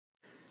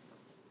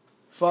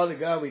Father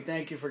God, we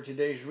thank you for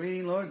today's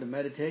reading, Lord, the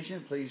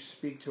meditation. Please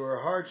speak to our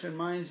hearts and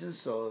minds and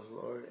souls,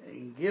 Lord,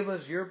 and give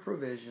us your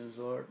provisions,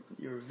 Lord,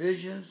 your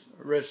visions.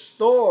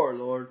 Restore,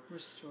 Lord.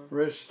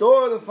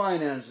 Restore the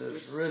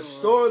finances.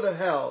 Restore the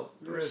health.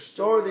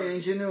 Restore the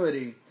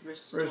ingenuity.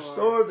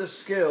 Restore the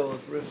skills.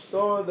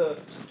 Restore the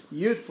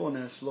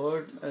youthfulness,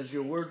 Lord, as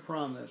your word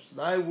promised.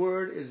 Thy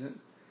word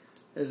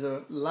is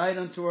a light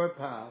unto our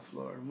path,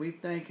 Lord. And we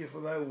thank you for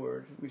thy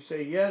word. We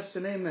say yes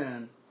and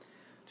amen.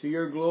 To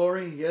your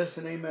glory, yes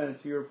and amen.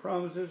 To your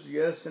promises,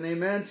 yes and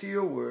amen to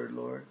your word,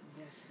 Lord.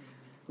 Yes and amen.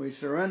 We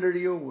surrender to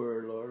your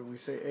word, Lord, and we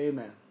say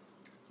amen.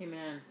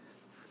 Amen.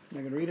 I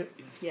can read it?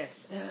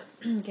 Yes.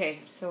 Okay,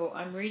 so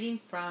I'm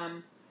reading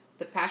from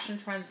the Passion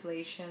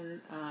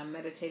Translation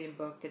meditating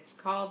book. It's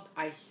called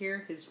I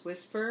Hear His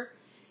Whisper,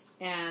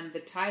 and the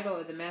title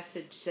of the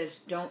message says,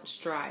 Don't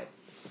Strive.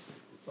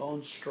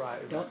 Don't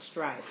strive. Don't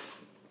strive.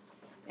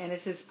 And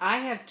it says, I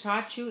have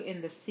taught you in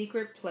the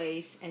secret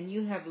place, and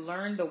you have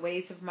learned the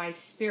ways of my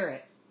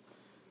spirit.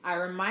 I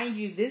remind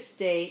you this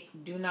day,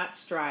 do not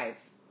strive.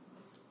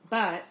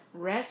 But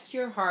rest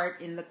your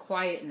heart in the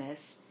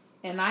quietness,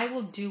 and I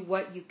will do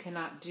what you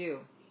cannot do.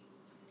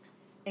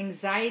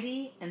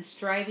 Anxiety and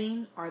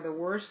striving are the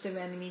worst of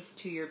enemies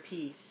to your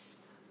peace.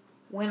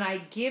 When I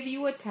give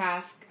you a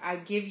task, I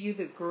give you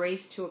the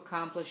grace to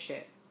accomplish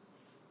it.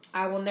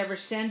 I will never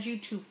send you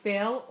to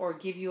fail or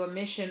give you a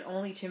mission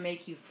only to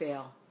make you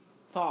fall.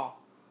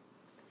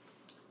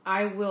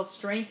 I will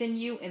strengthen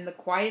you in the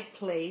quiet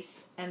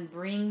place and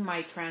bring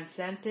my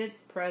transcendent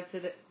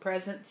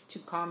presence to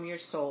calm your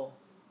soul.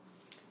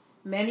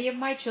 Many of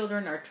my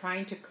children are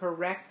trying to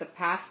correct the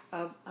path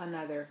of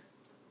another,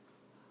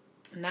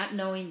 not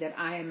knowing that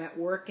I am at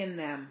work in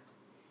them.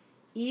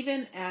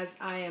 Even as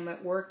I am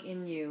at work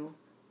in you,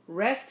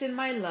 rest in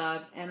my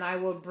love, and I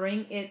will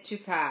bring it to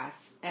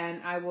pass,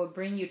 and I will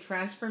bring you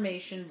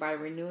transformation by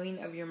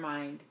renewing of your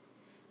mind.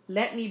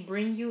 Let me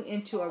bring you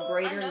into a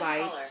greater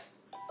light.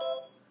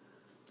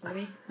 Let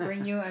me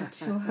bring you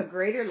into a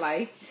greater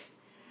light.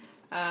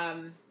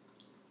 Let's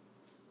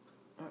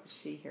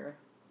see here.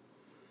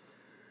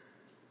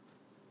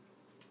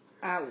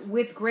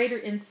 With greater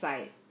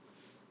insight.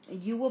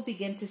 You will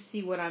begin to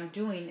see what I'm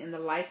doing in the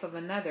life of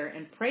another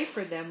and pray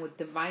for them with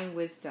divine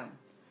wisdom.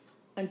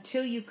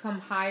 Until you come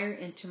higher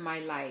into my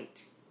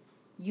light,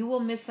 you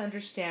will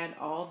misunderstand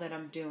all that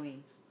I'm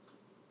doing.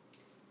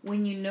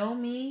 When you know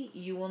me,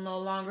 you will no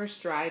longer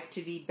strive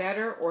to be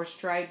better or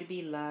strive to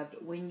be loved.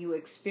 When you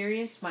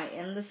experience my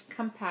endless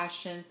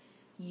compassion,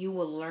 you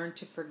will learn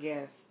to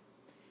forgive.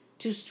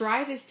 To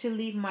strive is to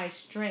leave my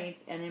strength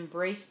and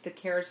embrace the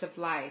cares of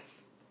life.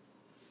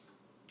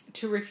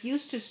 To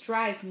refuse to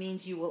strive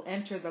means you will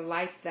enter the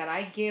life that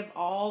I give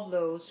all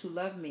those who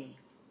love me.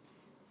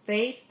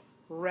 Faith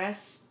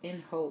rests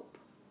in hope.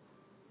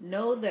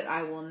 Know that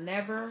I will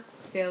never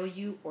fail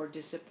you or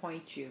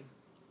disappoint you.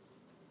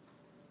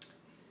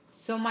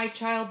 So, my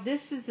child,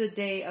 this is the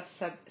day of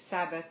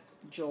Sabbath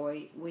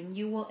joy when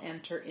you will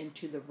enter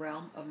into the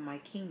realm of my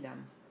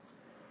kingdom.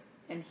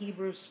 And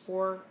Hebrews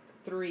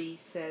 4:3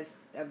 says,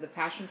 of the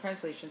Passion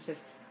Translation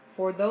says,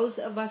 for those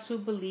of us who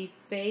believe,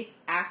 faith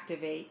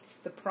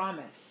activates the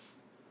promise,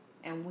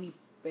 and we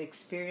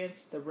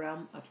experience the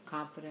realm of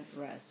confident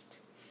rest.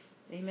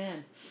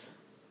 Amen.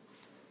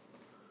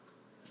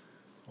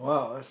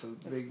 Wow, that's a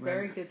big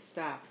very good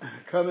stuff.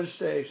 Come and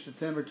stay,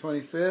 September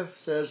 25th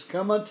says,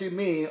 come unto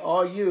me,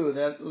 all you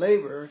that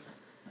labor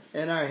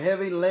and are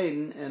heavy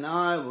laden, and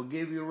I will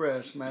give you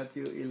rest.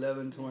 Matthew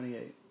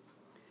 11:28.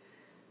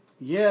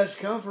 Yes,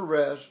 come for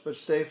rest, but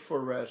stay for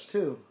rest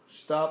too.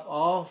 Stop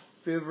all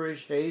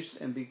feverish haste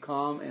and be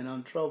calm and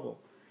untroubled.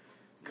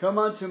 Come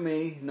unto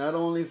me, not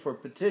only for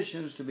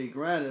petitions to be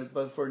granted,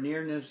 but for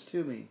nearness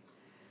to me.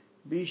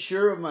 Be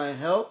sure of my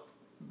help,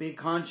 be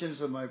conscious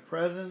of my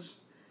presence,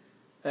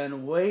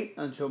 and wait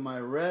until my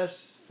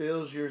rest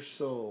fills your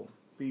soul.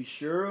 Be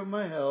sure of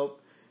my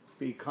help,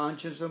 be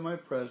conscious of my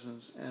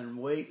presence, and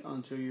wait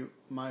until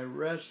my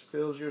rest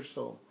fills your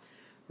soul.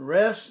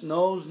 Rest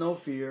knows no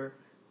fear,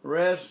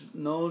 rest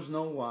knows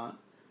no want.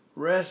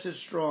 Rest is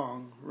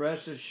strong,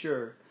 rest is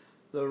sure.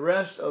 The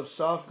rest of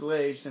soft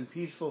glades and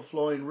peaceful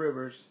flowing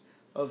rivers,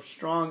 of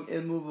strong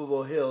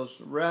immovable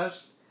hills.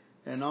 Rest,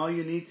 and all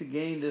you need to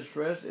gain this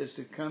rest is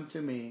to come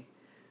to me.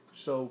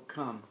 So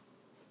come.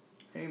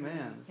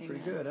 Amen. Amen.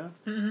 Pretty good, huh?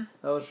 Mm-hmm.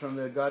 That was from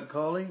the God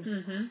Calling.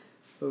 Mm-hmm.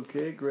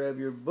 Okay, grab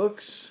your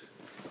books.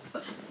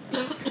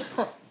 This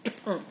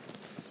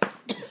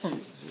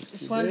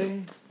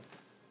one.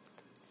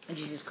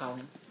 Jesus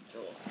Calling.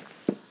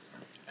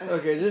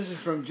 Okay, this is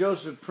from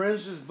Joseph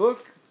Prince's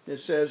book. It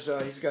says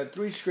he's got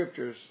 3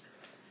 scriptures.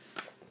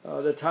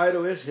 The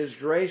title is His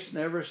Grace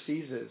Never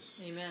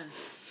Ceases. Amen.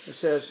 It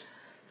says,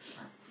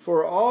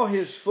 for all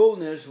His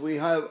fullness we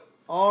have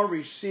all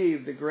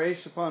received the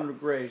grace upon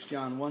grace.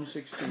 John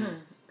 1:16.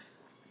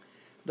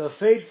 The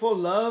faithful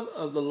love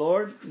of the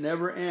Lord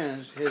never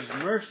ends. His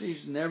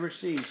mercies never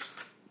cease.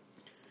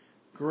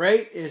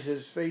 Great is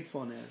His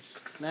faithfulness.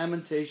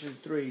 Lamentations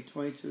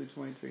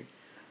 3:22-23.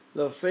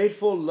 The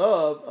faithful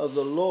love of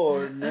the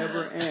Lord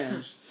never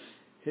ends.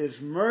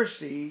 His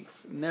mercy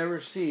never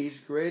cease.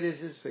 Great is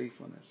His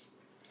faithfulness.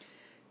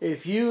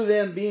 If you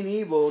then, being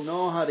evil,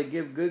 know how to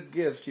give good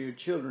gifts to your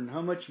children,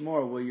 how much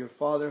more will your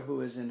Father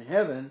who is in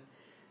heaven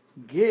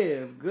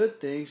give good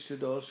things to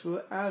those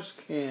who ask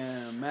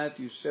Him?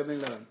 Matthew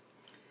 7:11.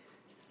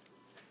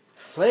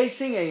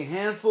 Placing a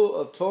handful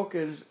of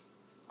tokens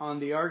on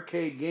the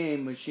arcade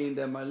game machine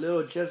that my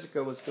little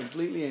Jessica was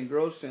completely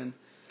engrossed in,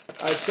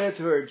 I said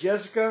to her,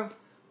 Jessica,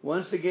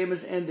 once the game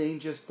is ending,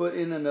 just put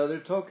in another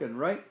token,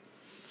 right?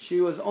 She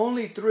was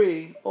only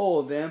 3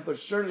 old then, but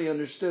certainly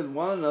understood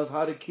well enough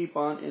how to keep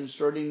on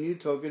inserting new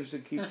tokens to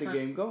keep the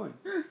game going.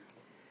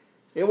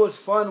 It was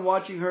fun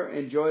watching her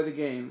enjoy the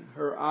game.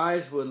 Her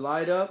eyes would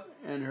light up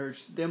and her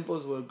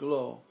dimples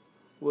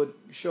would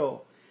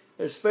show,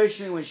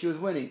 especially when she was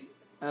winning.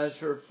 As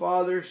her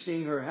father,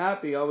 seeing her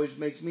happy always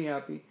makes me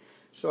happy,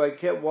 so I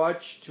kept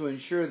watch to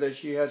ensure that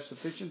she had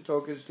sufficient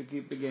tokens to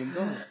keep the game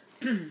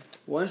going.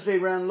 Once they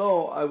ran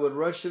low, I would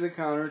rush to the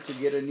counter to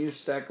get a new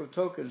stack of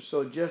tokens.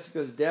 So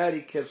Jessica's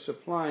daddy kept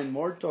supplying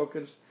more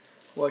tokens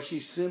while she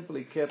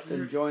simply kept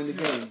enjoying the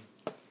game.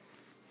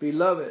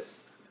 Beloved,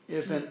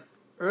 if an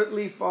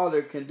earthly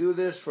father can do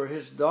this for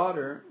his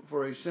daughter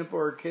for a simple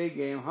arcade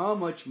game, how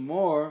much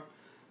more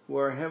will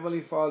our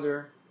Heavenly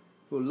Father,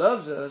 who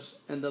loves us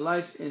and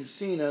delights in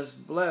seeing us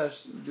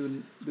blessed,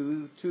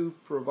 do to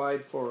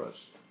provide for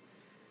us.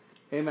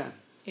 Amen.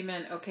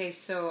 Amen. Okay,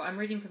 so I'm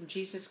reading from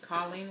Jesus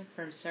Calling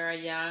from Sarah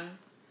Young.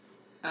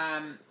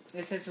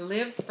 It says,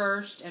 live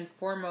first and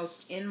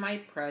foremost in my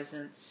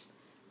presence.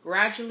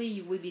 Gradually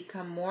you will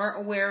become more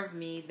aware of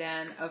me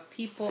than of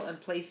people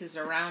and places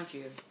around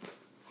you.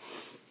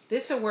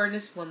 This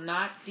awareness will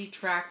not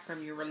detract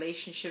from your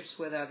relationships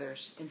with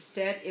others.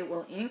 Instead, it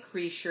will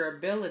increase your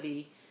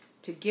ability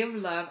to give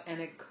love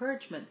and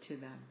encouragement to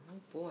them.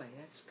 Oh boy,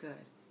 that's good.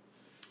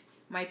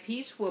 My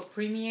peace will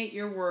permeate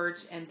your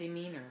words and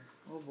demeanor.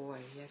 Oh boy,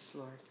 yes,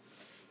 Lord.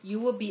 You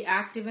will be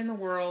active in the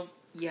world,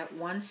 yet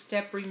one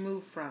step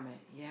removed from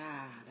it.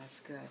 Yeah, that's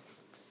good.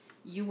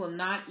 You will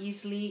not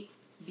easily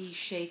be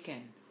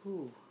shaken.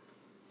 Ooh.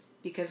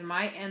 Because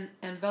my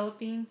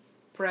enveloping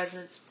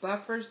presence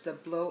buffers the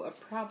blow of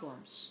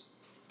problems.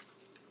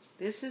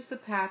 This is the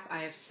path I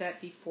have set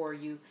before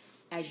you.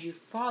 As you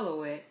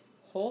follow it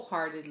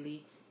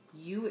wholeheartedly,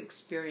 you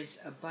experience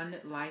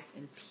abundant life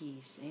and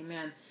peace.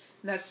 Amen.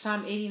 And that's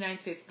Psalm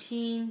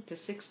 89:15 to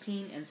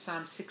 16 and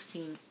Psalm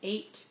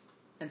 16:8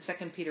 and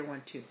 2 Peter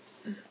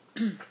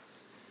 1:2.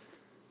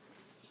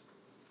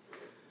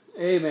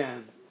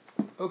 Amen.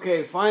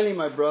 Okay, finally,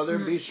 my brother,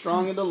 be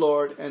strong in the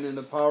Lord and in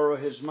the power of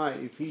His might.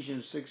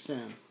 Ephesians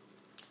 6:10.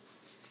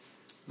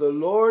 The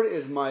Lord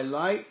is my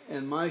light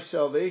and my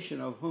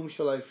salvation. Of whom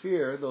shall I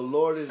fear? The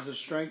Lord is the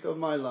strength of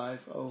my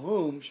life. Of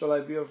whom shall I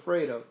be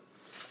afraid of?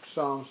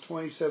 Psalms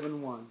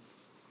 27:1.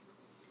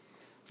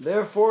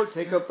 Therefore,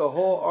 take up the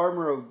whole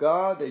armor of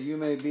God, that you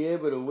may be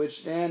able to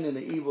withstand in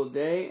the evil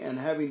day, and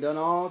having done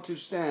all to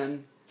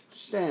stand,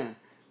 stand.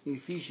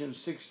 Ephesians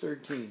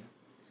 6:13.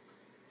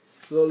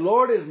 The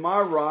Lord is my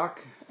rock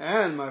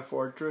and my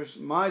fortress,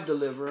 my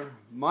deliverer,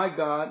 my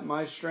God,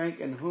 my strength,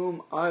 in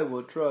whom I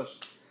will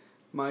trust,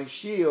 my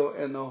shield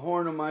and the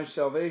horn of my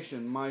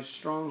salvation, my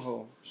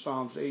stronghold.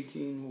 Psalms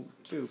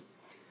 18:2.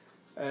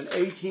 And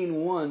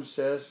 18:1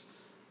 says,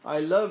 I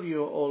love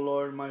you, O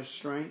Lord, my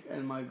strength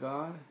and my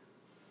God.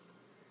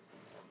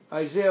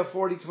 Isaiah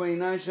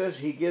 40:29 says,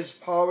 He gives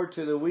power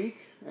to the weak,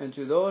 and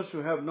to those who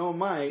have no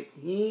might,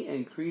 He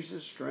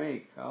increases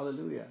strength.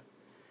 Hallelujah.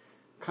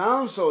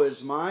 Counsel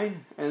is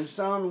mine, and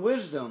sound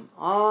wisdom.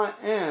 I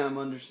am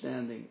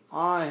understanding.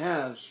 I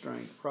have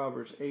strength.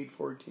 Proverbs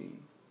 8:14.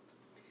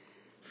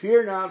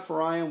 Fear not,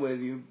 for I am with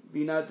you.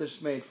 Be not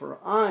dismayed, for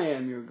I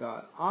am your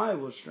God. I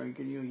will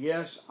strengthen you.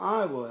 Yes,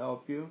 I will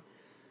help you.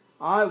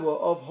 I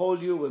will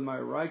uphold you with my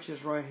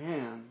righteous right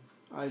hand.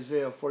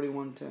 Isaiah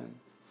 41:10.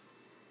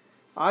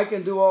 I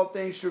can do all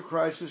things through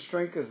Christ who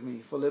strengthens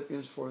me.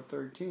 Philippians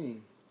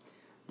 4:13.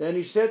 Then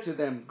he said to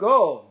them,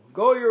 Go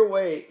your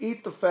way,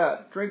 eat the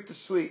fat, drink the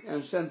sweet,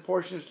 and send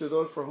portions to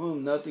those for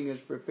whom nothing is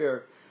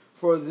prepared.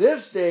 For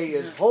this day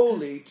is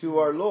holy to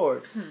our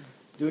Lord.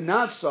 Do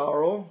not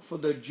sorrow, for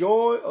the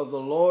joy of the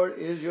Lord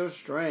is your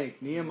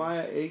strength.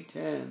 Nehemiah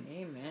 8:10.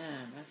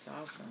 Amen. That's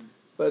awesome.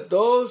 But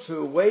those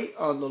who wait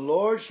on the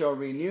Lord shall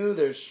renew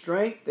their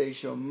strength. They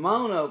shall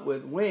mount up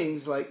with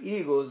wings like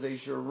eagles. They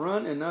shall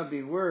run and not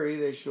be weary.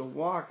 They shall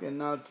walk and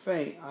not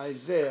faint.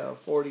 Isaiah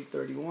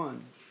 40:31.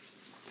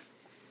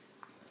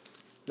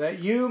 That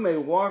you may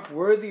walk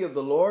worthy of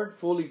the Lord,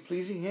 fully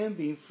pleasing Him,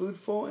 being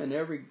fruitful in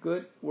every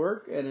good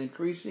work and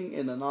increasing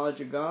in the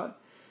knowledge of God,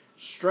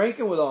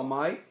 strengthened with all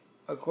might,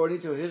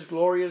 according to His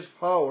glorious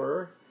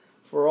power,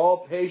 for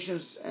all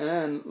patience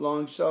and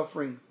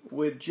long-suffering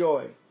with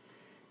joy.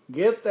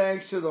 Give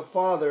thanks to the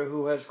Father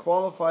who has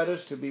qualified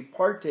us to be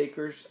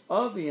partakers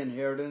of the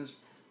inheritance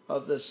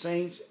of the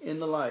saints in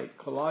the light.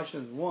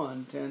 Colossians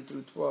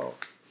 1:10-12.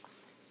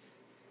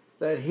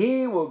 That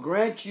He will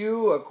grant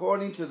you,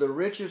 according to the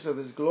riches of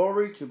His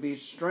glory, to be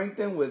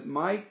strengthened with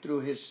might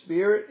through His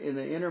Spirit in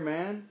the inner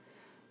man,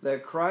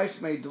 that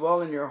Christ may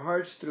dwell in your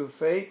hearts through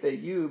faith, that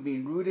you,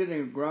 being rooted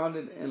and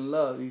grounded in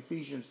love,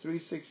 Ephesians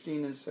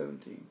 3:16 and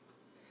 17.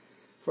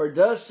 For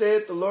thus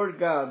saith the Lord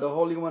God, the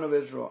Holy One of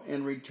Israel,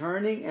 in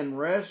returning and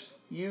rest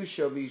you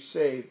shall be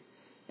saved,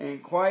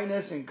 and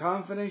quietness and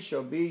confidence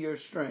shall be your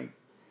strength.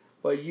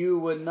 But you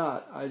would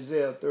not,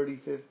 Isaiah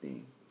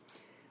 30:15.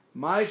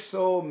 My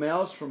soul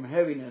melts from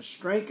heaviness.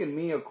 Strengthen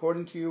me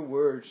according to your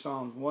word,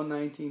 Psalms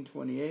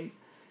 119:28.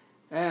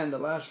 And the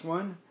last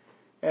one,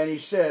 and he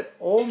said,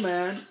 O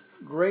man,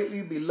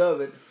 greatly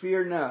beloved,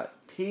 fear not.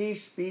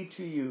 Peace be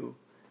to you.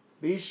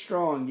 Be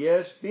strong.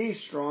 Yes, be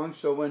strong.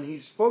 So when he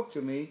spoke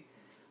to me,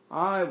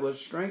 I was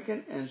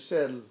strengthened and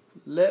said,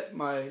 let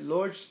my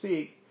Lord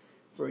speak,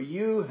 for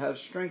you have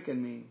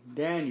strengthened me.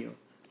 Daniel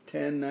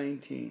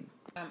 10:19.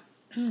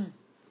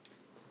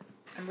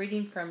 I'm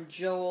reading from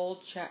Joel,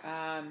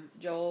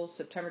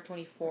 September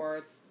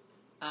 24th.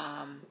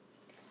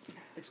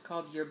 It's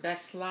called Your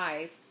Best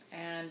Life,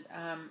 and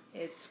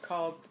it's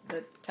called,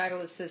 the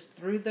title, it says,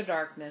 Through the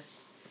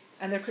Darkness.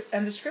 And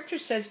the scripture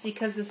says,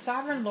 because the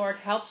sovereign Lord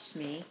helps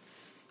me,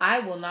 I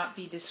will not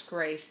be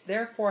disgraced.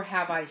 Therefore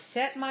have I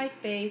set my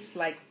face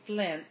like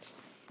flint,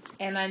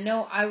 and I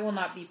know I will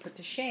not be put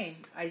to shame.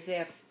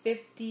 Isaiah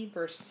 50,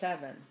 verse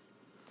 7.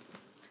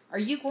 Are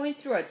you going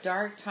through a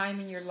dark time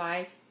in your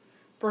life?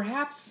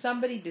 Perhaps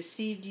somebody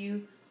deceived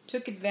you,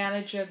 took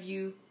advantage of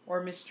you,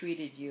 or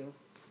mistreated you.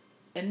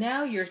 And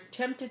now you're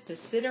tempted to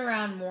sit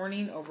around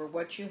mourning over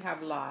what you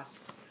have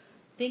lost,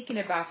 thinking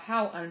about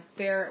how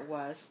unfair it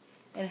was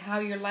and how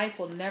your life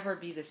will never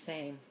be the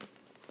same.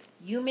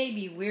 You may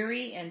be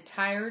weary and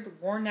tired,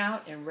 worn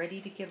out, and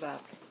ready to give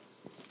up.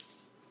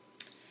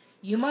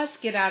 You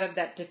must get out of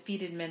that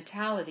defeated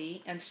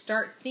mentality and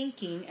start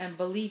thinking and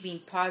believing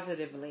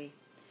positively.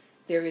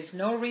 There is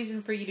no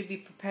reason for you to be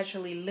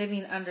perpetually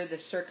living under the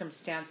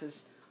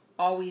circumstances,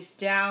 always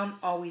down,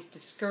 always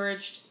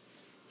discouraged.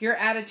 Your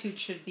attitude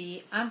should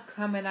be, I'm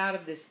coming out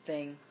of this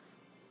thing.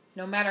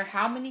 No matter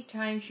how many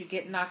times you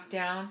get knocked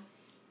down,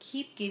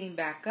 keep getting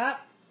back up.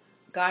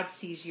 God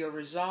sees your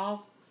resolve.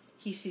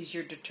 He sees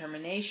your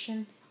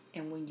determination.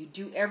 And when you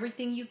do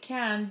everything you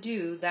can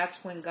do,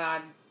 that's when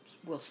God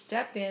will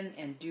step in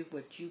and do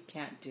what you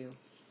can't do.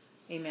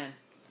 Amen.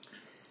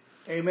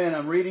 Amen.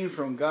 I'm reading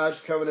from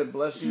God's Covenant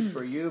Blessings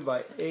for You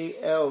by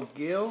A.L.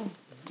 Gill.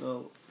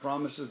 The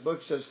Promises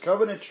book says,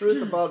 Covenant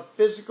Truth about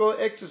Physical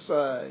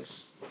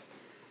Exercise.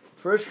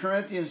 1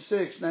 Corinthians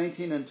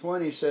 6:19 and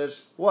 20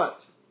 says,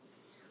 What?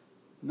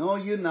 Know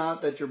you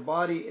not that your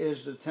body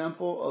is the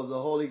temple of the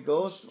Holy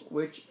Ghost,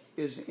 which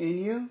is in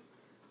you,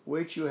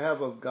 which you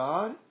have of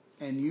God,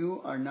 and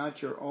you are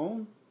not your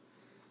own?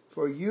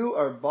 For you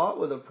are bought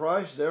with a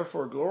price,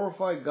 therefore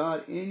glorify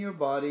God in your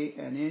body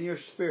and in your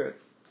spirit,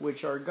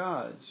 which are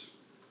God's.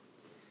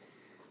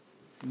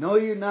 Know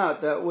you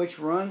not that which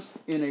runs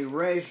in a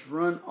race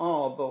run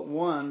all, but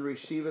one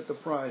receiveth the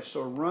prize.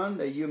 So run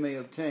that you may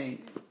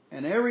obtain.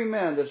 And every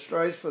man that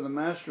strives for the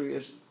mastery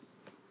is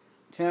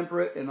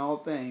temperate in all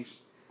things.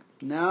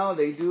 Now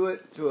they do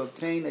it to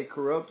obtain a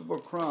corruptible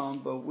crown,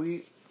 but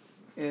we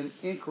an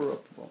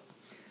incorruptible.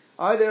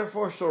 I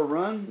therefore shall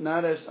run,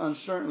 not as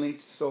uncertainly,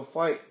 so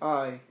fight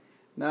I,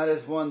 not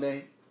as one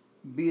that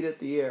beateth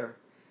the air.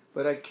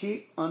 But I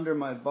keep under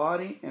my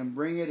body and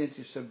bring it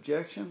into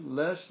subjection,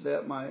 lest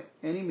that by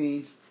any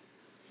means,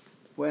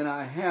 when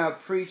I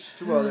have preached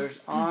to others,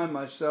 I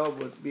myself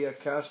would be a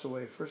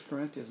castaway. 1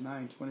 Corinthians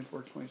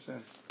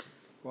 9:24-27.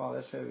 Wow,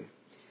 that's heavy.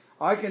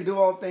 I can do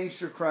all things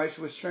through Christ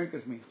which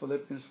strengthens me.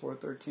 Philippians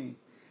 4:13.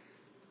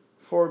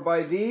 For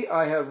by thee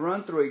I have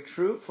run through a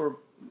troop, for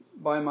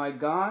by my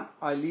God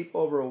I leap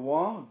over a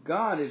wall.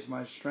 God is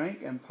my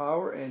strength and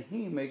power, and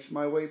he makes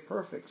my way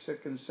perfect.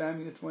 2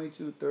 Samuel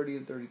 22:30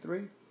 and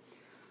 33.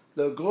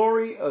 The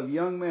glory of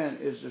young men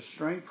is the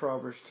strength.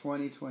 Proverbs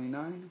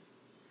 20:29.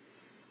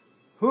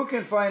 Who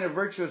can find a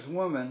virtuous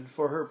woman?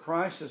 For her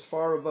price is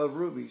far above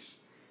rubies.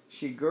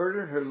 She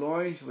girded her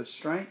loins with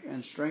strength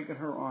and strengthened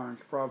her arms.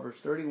 Proverbs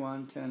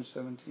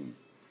 31:10-17.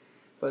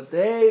 But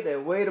they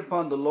that wait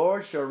upon the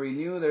Lord shall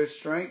renew their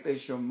strength. They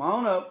shall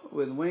mount up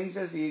with wings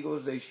as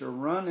eagles. They shall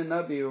run and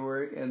not be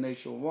weary, and they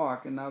shall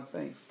walk and not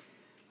faint.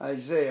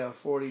 Isaiah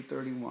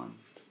 40:31.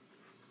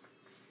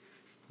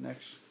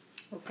 Next.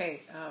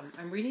 Okay,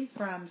 I'm reading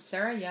from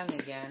Sarah Young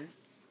again,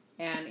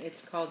 and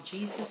it's called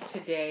Jesus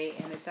Today,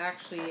 and it's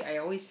actually, I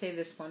always save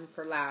this one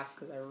for last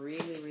because I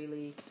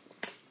really,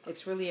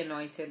 it's really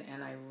anointed,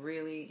 and I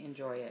really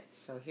enjoy it.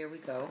 So here we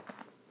go.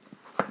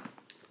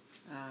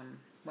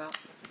 Well,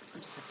 I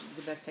just have to do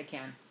the best I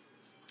can.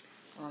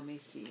 Let me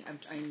see.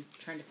 I'm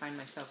trying to find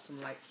myself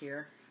some light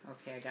here.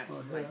 Okay, I got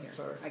some light here.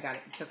 Sorry. I got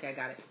it. It's okay, I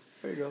got it.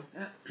 There you go.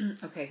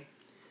 Okay.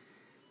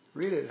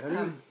 Read it,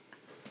 honey.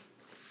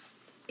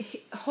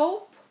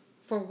 Hope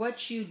for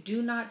what you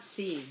do not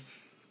see.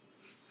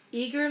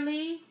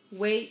 Eagerly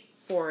wait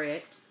for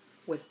it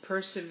with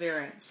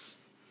perseverance.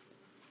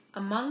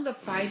 Among the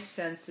five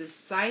senses,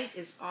 sight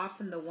is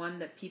often the one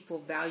that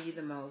people value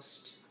the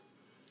most.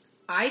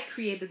 I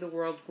created the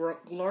world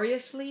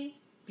gloriously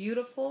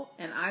beautiful,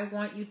 and I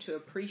want you to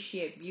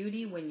appreciate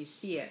beauty when you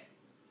see it.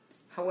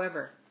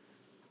 However,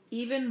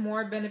 even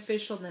more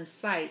beneficial than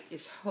sight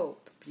is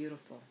hope,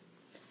 beautiful,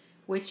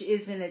 which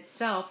is in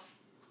itself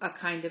a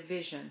kind of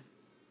vision.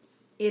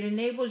 It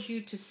enables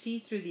you to see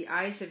through the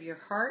eyes of your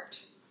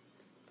heart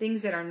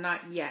things that are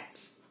not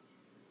yet.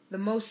 The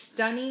most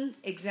stunning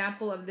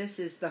example of this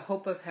is the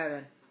hope of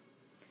heaven.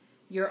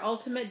 Your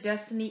ultimate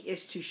destiny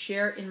is to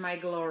share in my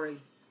glory.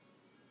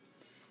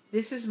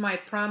 This is my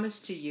promise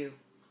to you,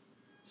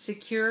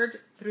 secured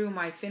through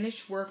my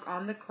finished work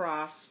on the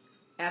cross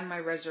and my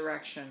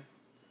resurrection.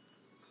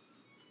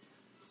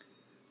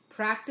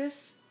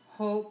 Practice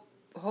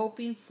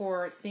hoping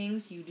for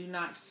things you do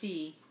not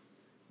see,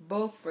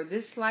 both for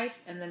this life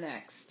and the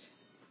next.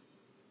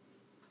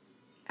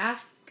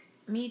 Ask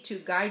me to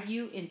guide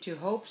you into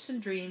hopes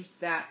and dreams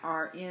that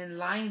are in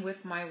line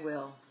with my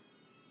will.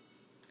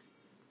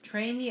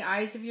 Train the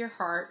eyes of your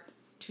heart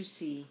to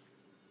see.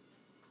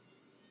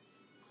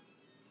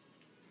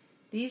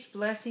 These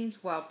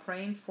blessings while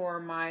praying for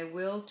my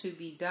will to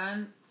be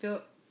done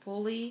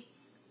fully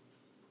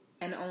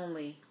and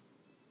only.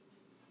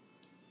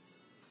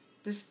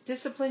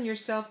 Discipline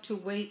yourself to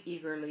wait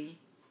eagerly,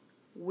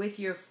 with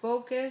your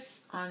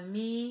focus on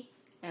me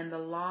and the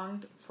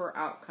longed for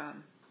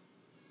outcome.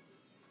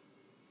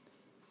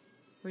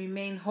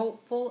 Remain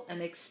hopeful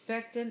and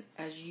expectant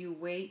as you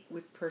wait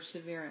with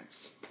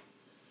perseverance.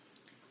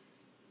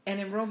 And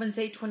in Romans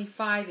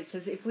 8:25 it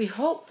says, if we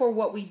hope for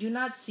what we do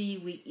not see,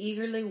 we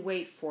eagerly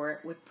wait for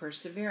it with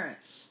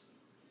perseverance.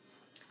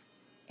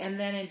 And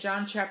then in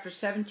John chapter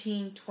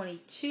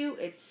 17:22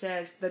 it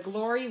says, the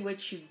glory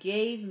which you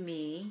gave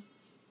me,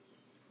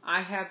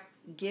 I have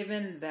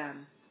given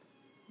them,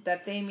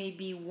 that they may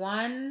be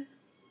one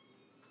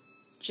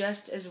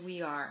just as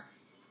we are.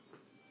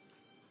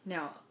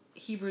 Now,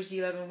 Hebrews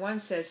 11:1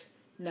 says,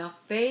 now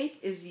faith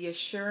is the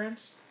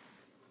assurance,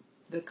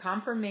 the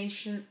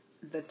confirmation,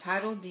 the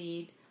title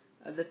deed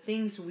of the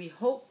things we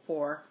hope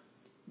for,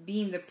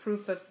 being the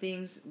proof of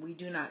things we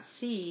do not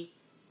see,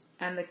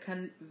 and the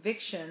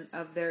conviction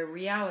of their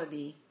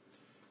reality.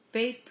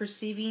 Faith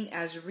perceiving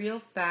as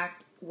real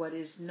fact what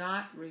is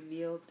not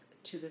revealed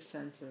to the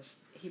senses.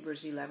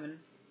 Hebrews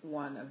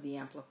 11:1 of the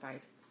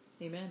Amplified.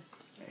 Amen.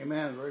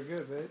 Amen. Very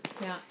good, right?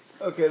 Yeah.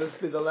 Okay, let's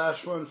do the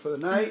last one for the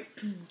night.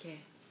 Okay.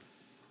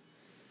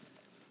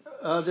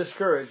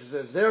 Discouraged. It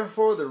says,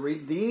 therefore the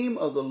redeemed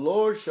of the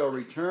Lord shall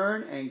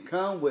return and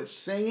come with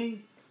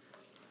singing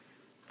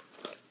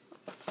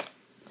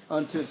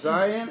unto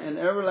Zion, and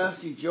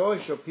everlasting joy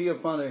shall be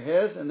upon their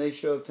heads, and they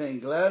shall obtain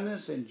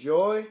gladness and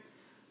joy,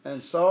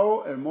 and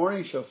sorrow and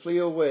mourning shall flee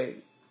away.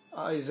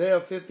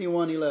 Isaiah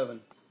 51:11.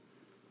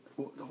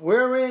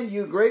 Wherein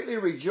you greatly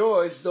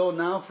rejoice, though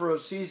now for a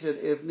season,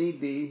 if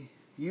need be,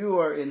 you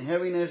are in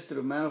heaviness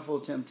through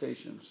manifold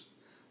temptations,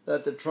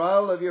 that the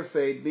trial of your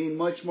faith, being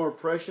much more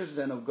precious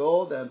than of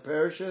gold that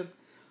perisheth,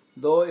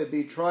 though it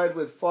be tried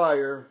with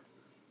fire,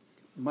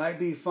 might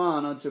be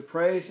found unto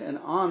praise and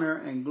honor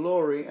and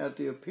glory at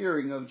the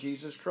appearing of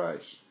Jesus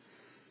Christ,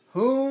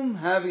 whom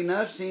having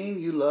not seen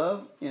you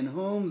love, in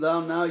whom thou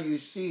now you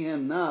see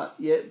him not,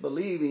 yet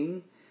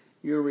believing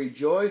you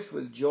rejoice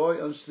with joy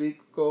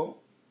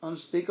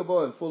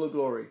unspeakable and full of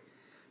glory,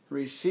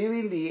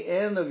 receiving the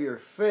end of your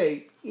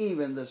faith,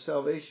 even the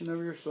salvation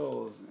of your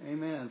souls.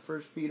 Amen.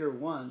 1 Peter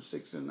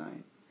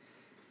 1:6-9.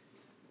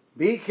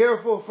 Be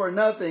careful for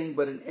nothing,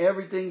 but in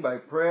everything by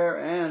prayer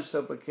and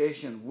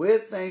supplication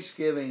with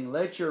thanksgiving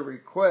let your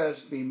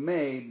requests be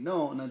made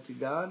known unto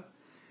God,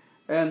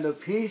 and the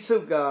peace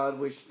of God,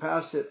 which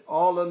passeth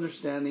all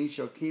understanding,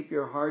 shall keep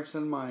your hearts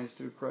and minds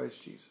through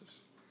Christ Jesus.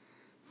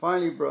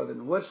 Finally,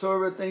 brethren,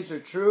 whatsoever things are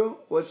true,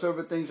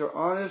 whatsoever things are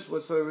honest,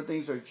 whatsoever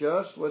things are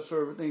just,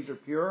 whatsoever things are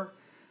pure,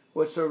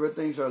 whatsoever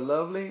things are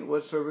lovely,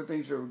 whatsoever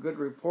things are of good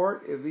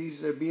report, if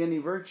there be any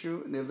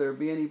virtue, and if there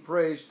be any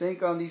praise,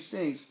 think on these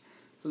things.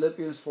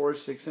 Philippians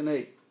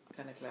 4:6-8.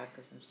 Kind of glad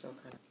because I'm still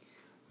kind of.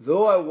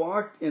 Though I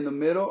walk in the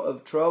middle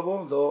of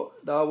trouble, though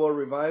thou wilt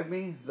revive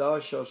me, thou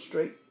shalt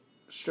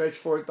stretch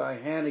forth thy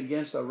hand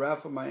against the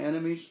wrath of my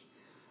enemies,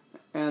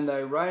 and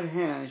thy right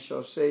hand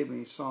shall save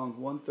me. Psalms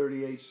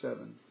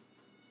 138:7.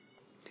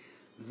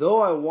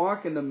 Though I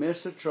walk in the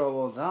midst of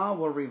trouble, thou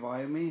wilt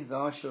revive me.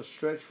 Thou shalt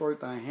stretch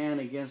forth thy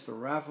hand against the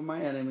wrath of my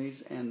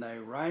enemies, and thy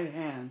right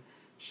hand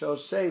shall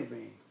save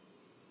me.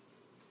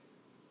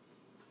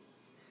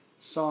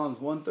 Psalms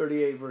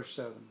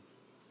 138:7.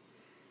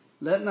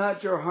 Let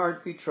not your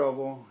heart be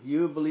troubled.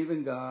 You believe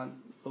in God,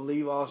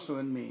 believe also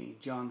in me.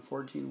 John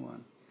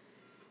 14:1.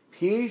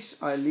 Peace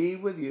I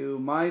leave with you,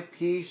 my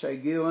peace I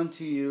give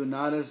unto you,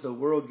 not as the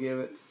world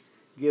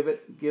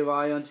give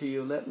I unto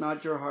you. Let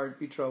not your heart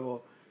be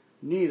troubled,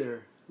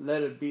 neither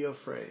let it be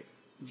afraid.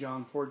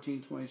 John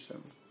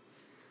 14:27.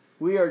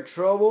 We are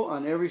troubled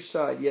on every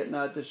side, yet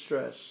not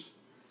distressed.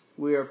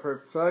 We are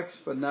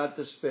perplexed, but not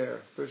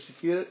despair.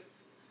 Persecuted,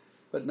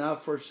 but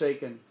not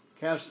forsaken.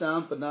 Cast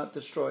down, but not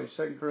destroyed.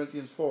 2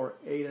 Corinthians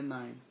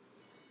 4:8-9.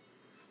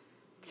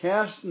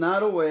 Cast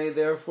not away,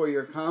 therefore,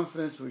 your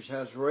confidence, which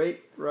has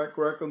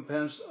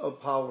recompense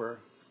of power,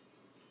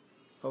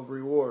 of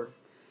reward.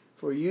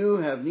 For you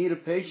have need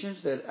of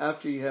patience, that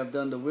after you have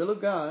done the will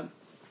of God,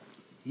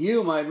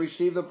 you might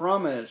receive the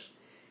promise.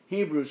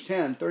 Hebrews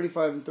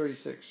 10:35 and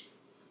 36.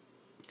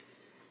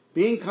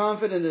 Being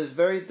confident in this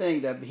very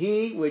thing, that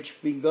he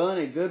which begun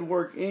a good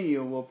work in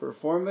you will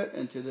perform it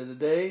until the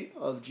day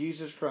of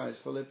Jesus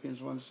Christ. Philippians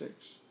 1:6.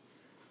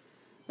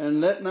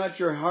 And let not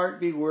your heart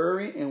be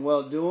weary in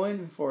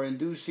well-doing, for in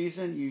due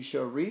season you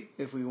shall reap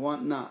if we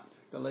want not.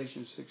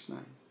 Galatians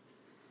 6:9.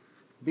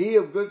 Be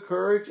of good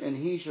courage, and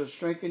he shall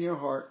strengthen your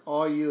heart,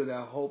 all you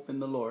that hope in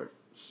the Lord.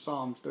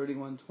 Psalms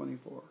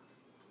 31:24.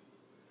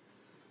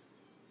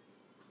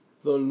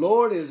 The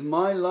Lord is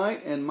my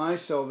light and my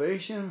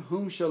salvation.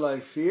 Whom shall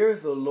I fear?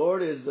 The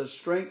Lord is the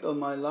strength of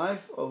my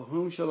life. Of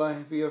whom shall I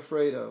be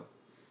afraid of?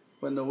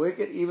 When the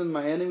wicked, even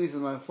my enemies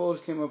and my foes,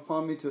 came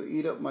upon me to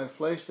eat up my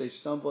flesh, they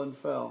stumbled and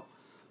fell.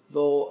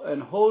 Though an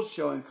host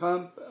shall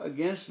encamp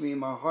against me,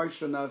 my heart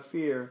shall not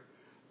fear.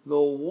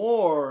 Though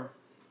war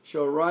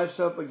shall rise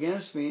up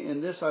against me,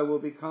 in this I will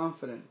be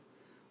confident.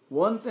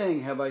 One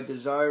thing have I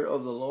desired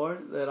of the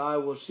Lord, that I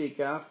will seek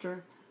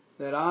after,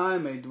 that I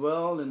may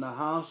dwell in the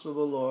house of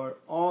the Lord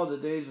all the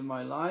days of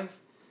my life,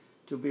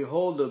 to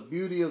behold the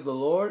beauty of the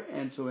Lord,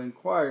 and to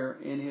inquire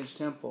in his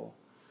temple.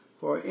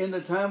 For in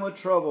the time of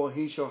trouble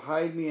he shall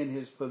hide me in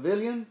his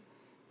pavilion.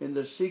 In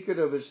the secret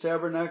of his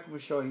tabernacle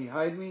shall he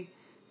hide me.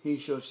 He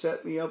shall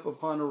set me up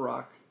upon a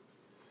rock.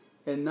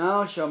 And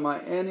now shall my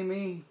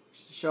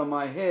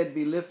head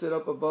be lifted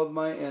up above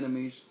my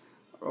enemies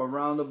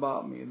around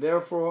about me.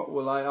 Therefore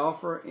will I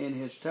offer in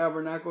his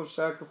tabernacle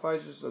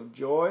sacrifices of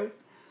joy.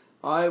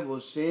 I will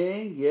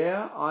sing,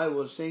 I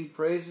will sing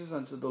praises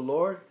unto the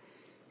Lord.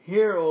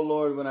 Hear, O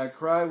Lord, when I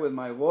cry with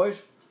my voice.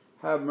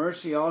 Have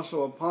mercy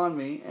also upon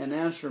me, and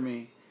answer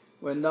me.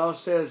 When thou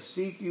sayest,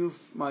 seek you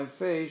my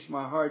face,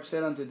 my heart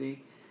said unto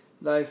thee,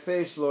 thy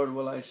face, Lord,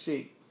 will I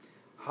seek.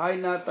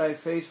 Hide not thy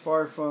face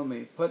far from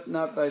me. Put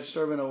not thy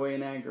servant away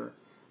in anger.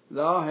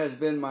 Thou hast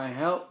been my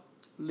help.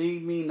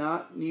 Leave me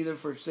not, neither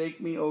forsake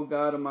me, O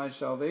God of my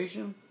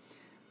salvation.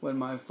 When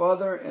my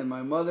father and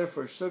my mother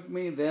forsook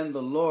me, then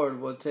the Lord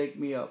will take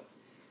me up.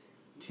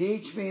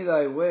 Teach me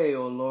thy way,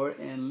 O Lord,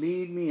 and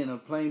lead me in a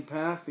plain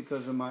path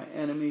because of my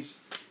enemies.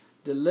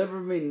 Deliver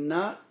me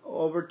not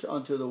over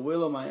unto the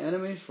will of my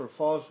enemies, for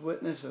false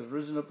witness has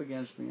risen up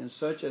against me, and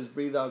such as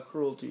breathe out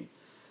cruelty.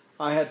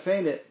 I had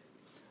fainted,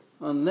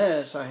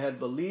 unless I had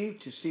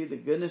believed to see the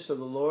goodness of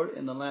the Lord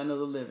in the land of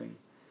the living.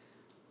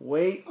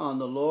 Wait on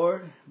the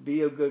Lord,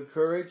 be of good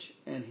courage,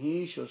 and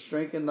he shall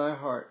strengthen thy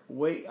heart.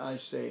 Wait, I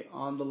say,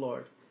 on the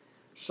Lord.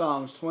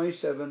 Psalms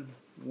 27:1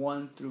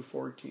 through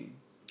 14.